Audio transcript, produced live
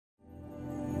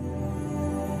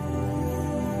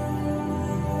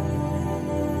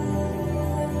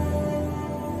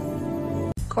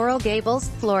Coral Gables,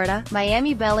 Florida,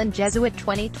 Miami. Belen Jesuit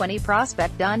 2020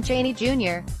 prospect Don Chaney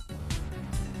Jr.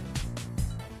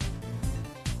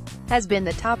 has been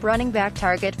the top running back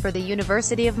target for the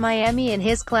University of Miami in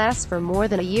his class for more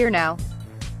than a year now.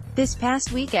 This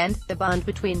past weekend, the bond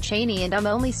between Chaney and UM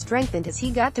only strengthened as he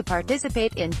got to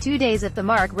participate in 2 days of the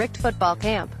Mark Richt Football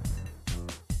Camp.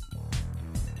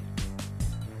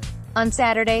 On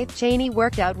Saturday, Chaney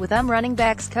worked out with running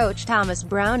backs coach Thomas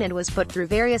Brown and was put through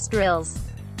various drills.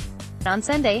 On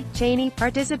Sunday, Chaney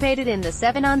participated in the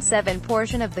 7-on-7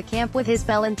 portion of the camp with his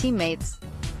Belen teammates.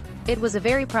 "It was a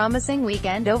very promising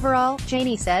weekend overall,"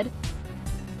 Chaney said.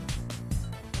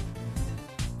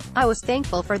 "I was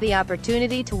thankful for the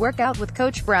opportunity to work out with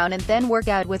Coach Brown and then work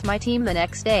out with my team the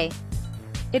next day.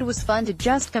 It was fun to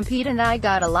just compete and I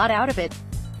got a lot out of it."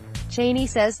 Chaney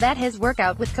says that his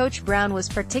workout with Coach Brown was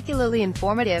particularly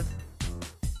informative.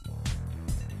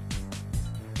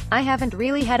 "I haven't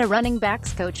really had a running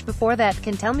backs coach before that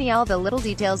can tell me all the little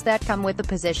details that come with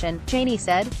the position," Chaney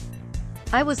said.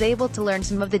 "I was able to learn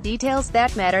some of the details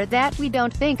that matter that we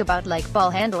don't think about, like ball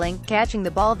handling, catching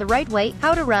the ball the right way,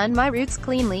 how to run my routes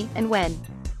cleanly, and when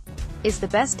is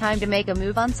the best time to make a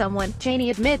move on someone." Chaney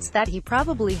admits that he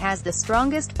probably has the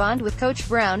strongest bond with Coach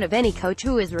Brown of any coach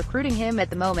who is recruiting him at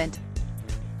the moment.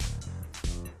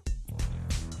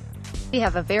 "We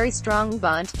have a very strong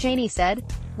bond," Chaney said.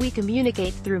 "We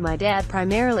communicate through my dad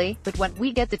primarily, but when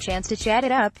we get the chance to chat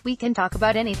it up, we can talk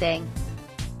about anything.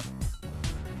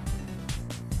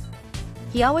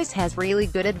 He always has really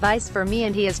good advice for me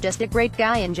and he is just a great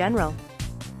guy in general."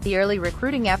 The early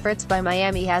recruiting efforts by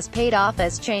Miami has paid off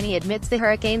as Chaney admits the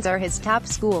Hurricanes are his top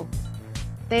school.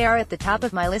 "They are at the top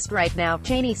of my list right now,"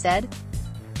 Chaney said.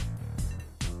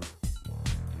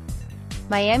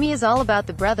 "Miami is all about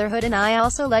the brotherhood and I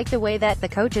also like the way that the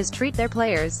coaches treat their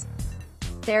players.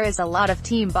 There is a lot of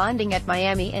team bonding at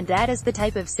Miami and that is the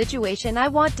type of situation I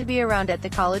want to be around at the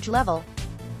college level.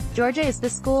 Georgia is the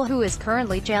school who is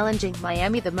currently challenging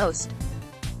Miami the most."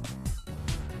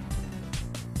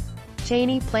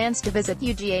 Chaney plans to visit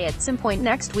UGA at some point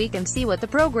next week and see what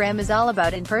the program is all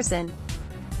about in person.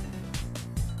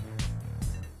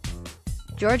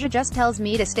 "Georgia just tells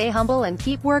me to stay humble and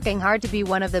keep working hard to be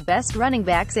one of the best running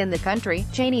backs in the country,"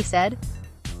 Chaney said.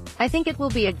 "I think it will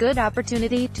be a good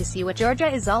opportunity to see what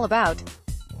Georgia is all about.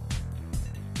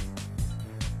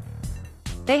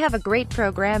 They have a great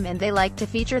program and they like to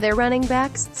feature their running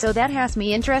backs, so that has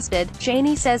me interested."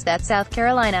 Chaney says that South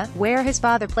Carolina, where his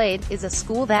father played, is a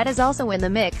school that is also in the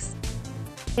mix.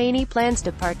 Chaney plans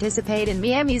to participate in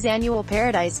Miami's annual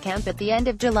Paradise Camp at the end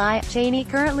of July. Chaney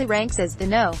currently ranks as the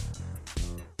No.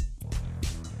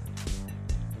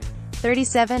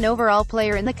 37 overall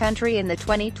player in the country in the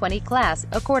 2020 class,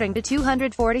 according to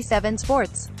 247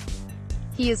 Sports.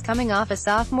 He is coming off a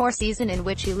sophomore season in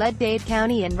which he led Dade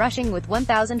County in rushing with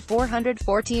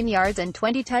 1,414 yards and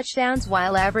 20 touchdowns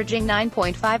while averaging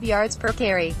 9.5 yards per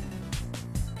carry.